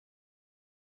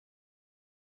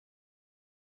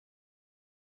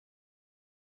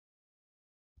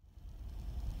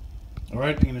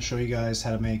Alright, I'm going to show you guys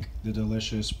how to make the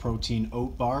delicious protein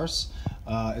oat bars.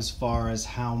 As far as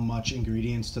how much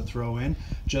ingredients to throw in,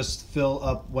 just fill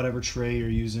up whatever tray you're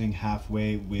using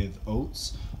halfway with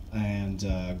oats and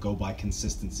go by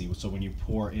consistency. So when you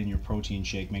pour in your protein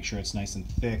shake, make sure it's nice and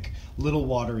thick, little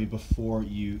watery before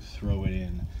you throw it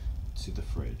in to the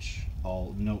fridge.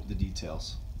 I'll note the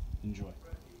details. Enjoy.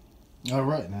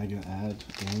 Alright, now you're going to add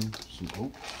in some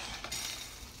oats.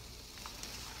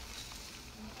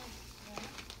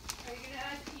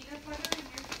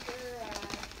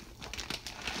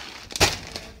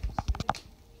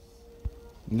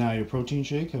 Now your protein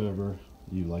shake, however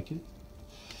you like it.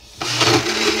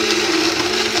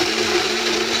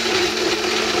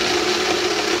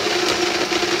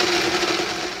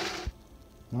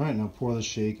 Alright, now pour the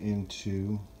shake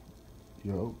into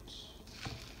your oats.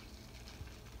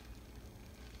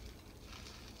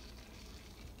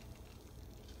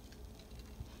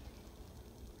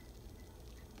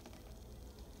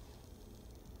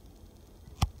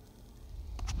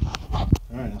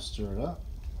 Alright, now stir it up.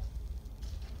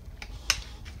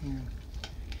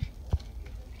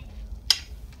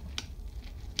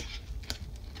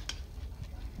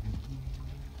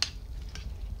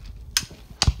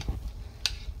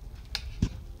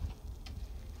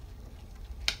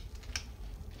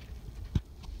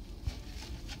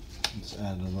 Let's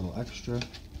add a little extra.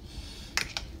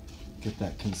 Get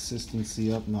that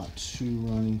consistency up, not too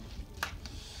runny.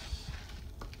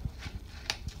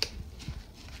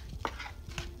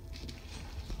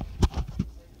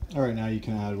 Alright, now you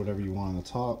can add whatever you want on the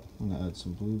top. I'm going to add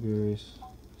some blueberries.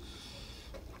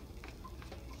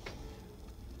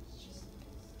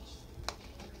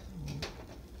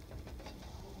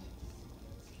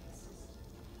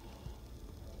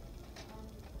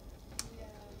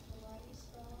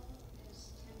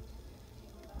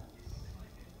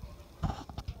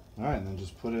 Alright, and then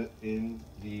just put it in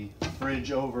the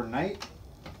fridge overnight.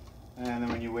 And then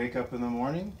when you wake up in the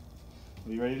morning, it'll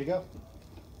be ready to go.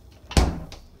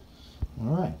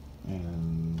 Alright,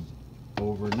 and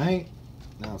overnight,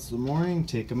 now it's the morning,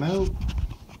 take them out.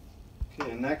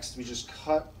 Okay, and next we just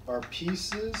cut our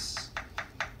pieces.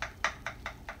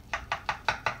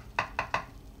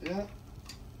 Yeah,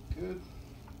 good.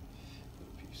 Put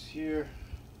a piece here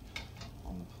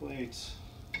on the plate,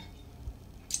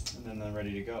 and then they're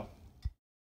ready to go.